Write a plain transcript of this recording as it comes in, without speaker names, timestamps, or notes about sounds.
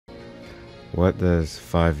What does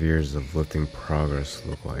 5 years of lifting progress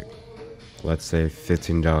look like? Let's say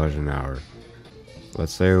 $15 an hour.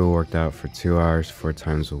 Let's say we worked out for 2 hours 4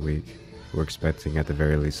 times a week. We're expecting at the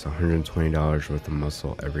very least $120 worth of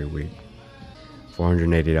muscle every week.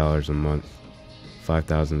 $480 a month,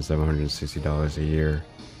 $5,760 a year,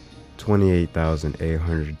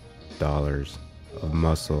 $28,800 of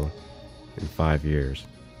muscle in 5 years.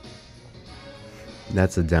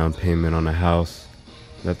 That's a down payment on a house.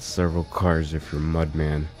 That's several cars if you're a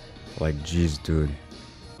mudman. Like, geez, dude,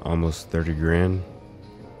 almost 30 grand?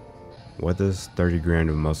 What does 30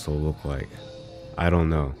 grand of muscle look like? I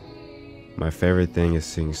don't know. My favorite thing is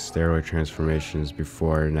seeing steroid transformations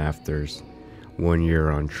before and afters, 1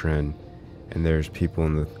 year on trend, and there's people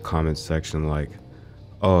in the comment section like,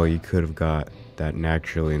 oh, you could have got that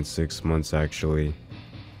naturally in 6 months actually.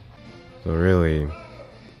 So really,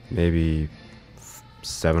 maybe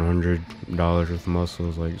 $700 worth of muscle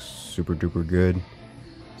is like super duper good.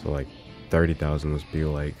 So like 30,000 must be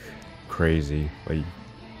like crazy. Like you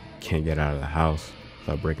can't get out of the house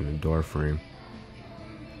without breaking the door frame.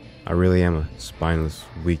 I really am a spineless,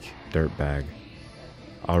 weak dirtbag.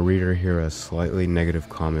 I'll read or hear a slightly negative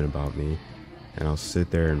comment about me, and I'll sit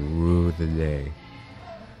there and rue the day.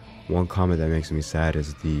 One comment that makes me sad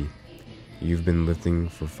is you've been lifting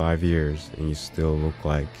for 5 years and you still look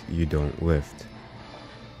like you don't lift.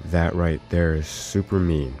 That right there is super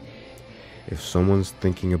mean. If someone's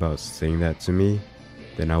thinking about saying that to me,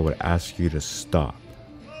 then I would ask you to stop.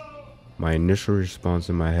 My initial response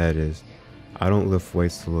in my head is, I don't lift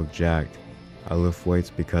weights to look jacked. I lift weights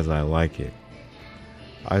because I like it.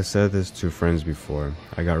 I said this to friends before.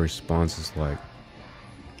 I got responses like,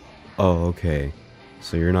 oh, okay,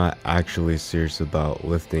 so you're not actually serious about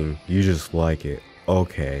lifting, you just like it.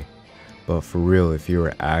 Okay. But for real, if you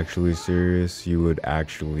were actually serious, you would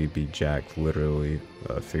actually be jacked, literally,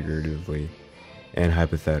 figuratively, and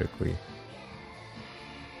hypothetically.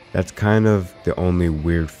 That's kind of the only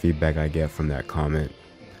weird feedback I get from that comment.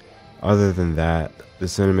 Other than that, the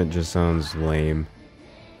sentiment just sounds lame.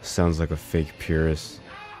 Sounds like a fake purist.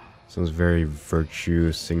 Sounds very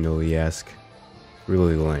virtue signal-esque.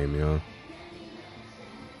 Really lame, you know?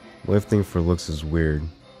 Lifting for looks is weird.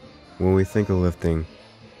 When we think of lifting,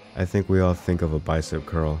 I think we all think of a bicep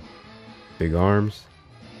curl. Big arms,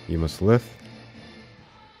 you must lift.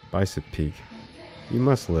 Bicep peak, you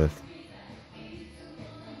must lift.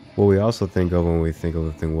 What we also think of when we think of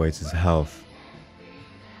lifting weights is health.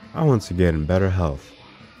 I want to get in better health.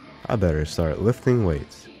 I better start lifting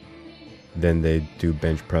weights. Then they do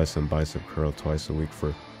bench press and bicep curl twice a week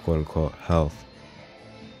for quote unquote health.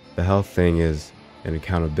 The health thing is an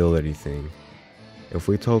accountability thing. If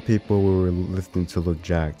we told people we were lifting to look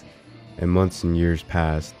jacked, and months and years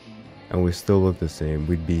passed, and we still look the same,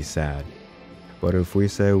 we'd be sad. But if we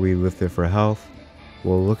say we lifted for health,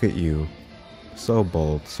 well, look at you. So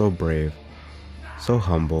bold, so brave, so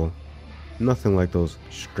humble. Nothing like those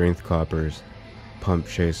strength coppers, pump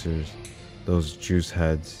chasers, those juice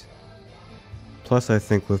heads. Plus, I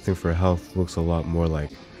think lifting for health looks a lot more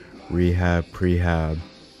like rehab, prehab,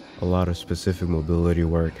 a lot of specific mobility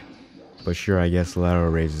work. But sure, I guess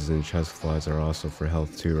lateral raises and chest flies are also for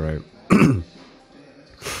health too, right?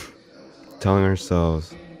 Telling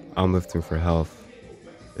ourselves, I'm lifting for health,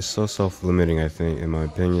 is so self-limiting, I think, in my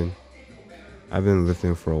opinion. I've been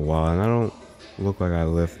lifting for a while, and I don't look like I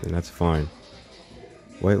lift, and that's fine.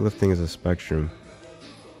 Weightlifting is a spectrum.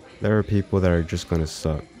 There are people that are just gonna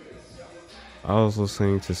suck. I was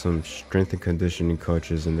listening to some strength and conditioning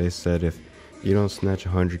coaches, and they said if you don't snatch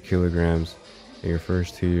 100 kilograms in your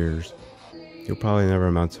first 2 years, you'll probably never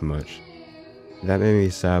amount to much. That made me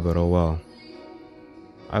sad, but oh well.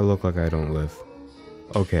 I look like I don't lift.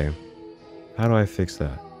 Okay, how do I fix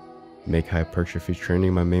that? Make hypertrophy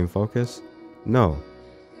training my main focus? No,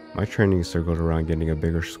 my training is circled around getting a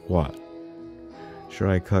bigger squat. Should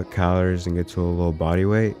I cut calories and get to a low body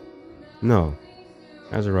weight? No.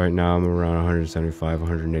 As of right now, I'm around 175,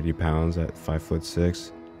 180 pounds at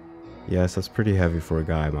 5'6". Yes, that's pretty heavy for a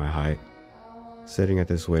guy my height. Sitting at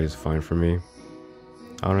this weight is fine for me.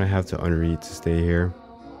 I don't have to undereat to stay here.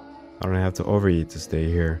 I don't have to overeat to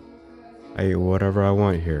stay here. I eat whatever I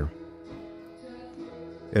want here.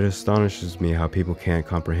 It astonishes me how people can't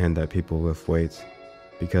comprehend that people lift weights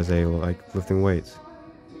because they like lifting weights.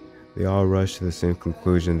 They all rush to the same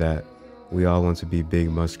conclusion that we all want to be big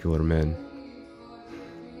muscular men.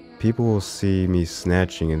 People will see me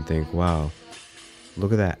snatching and think, wow,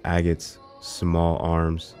 look at that agate's small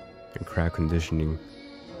arms and crap conditioning.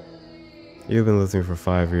 You've been lifting for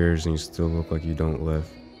 5 years and you still look like you don't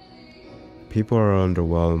lift. People are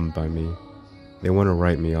underwhelmed by me. They want to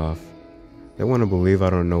write me off. They want to believe I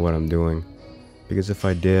don't know what I'm doing. Because if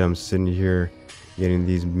I did, I'm sitting here getting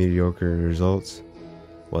these mediocre results.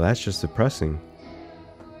 Well, that's just depressing.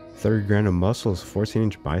 30 grand of muscle is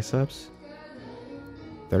 14-inch biceps?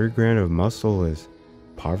 30 grand of muscle is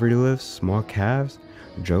poverty lifts, small calves,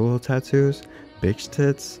 juggalo tattoos, bitch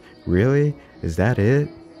tits? Really? Is that it?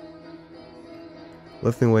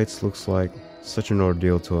 Lifting weights looks like such an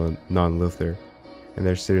ordeal to a non-lifter, and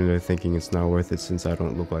they're sitting there thinking it's not worth it since I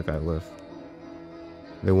don't look like I lift.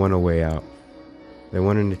 They want a way out. They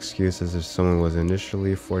want an excuse as if someone was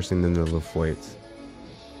initially forcing them to lift weights.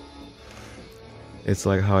 It's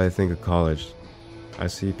like how I think of college. I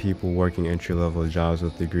see people working entry-level jobs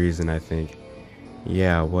with degrees and I think,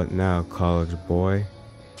 yeah, what now, college boy?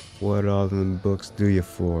 What all them books do you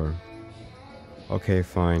for? Okay,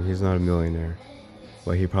 fine, he's not a millionaire,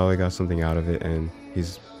 but he probably got something out of it, and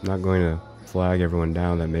he's not going to flag everyone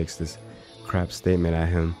down that makes this crap statement at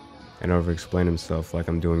him and over-explain himself like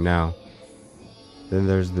I'm doing now. Then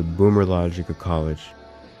there's the boomer logic of college.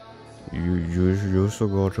 You should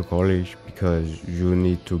go to college because you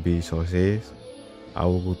need to be success. I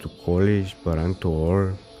will go to college, but I'm too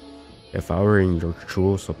old. If I were in your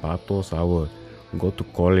shoes, zapatos, I would go to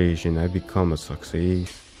college and I become a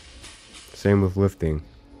success. Same with lifting.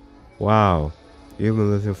 Wow, you've been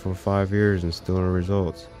lifting for 5 years and still no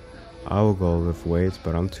results. I will go lift weights,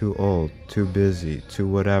 but I'm too old, too busy, too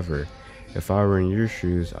whatever. If I were in your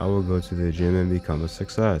shoes, I would go to the gym and become a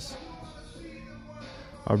success.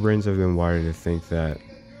 Our brains have been wired to think that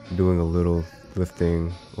doing a little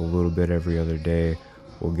lifting a little bit every other day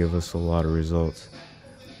will give us a lot of results.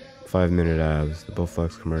 5-minute abs, the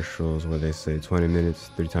Bowflex commercials where they say 20 minutes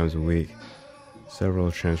 3 times a week, several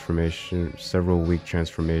week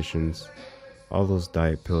transformations, all those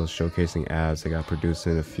diet pills showcasing abs that got produced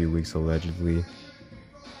in a few weeks allegedly.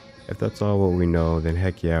 If that's all what we know, then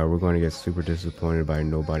heck yeah, we're going to get super disappointed by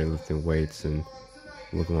nobody lifting weights and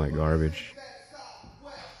looking like garbage.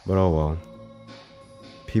 But oh well.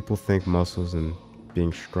 People think muscles and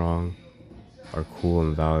being strong are cool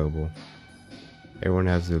and valuable. Everyone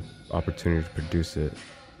has the opportunity to produce it,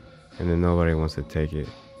 and then nobody wants to take it.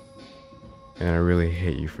 And I really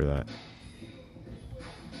hate you for that.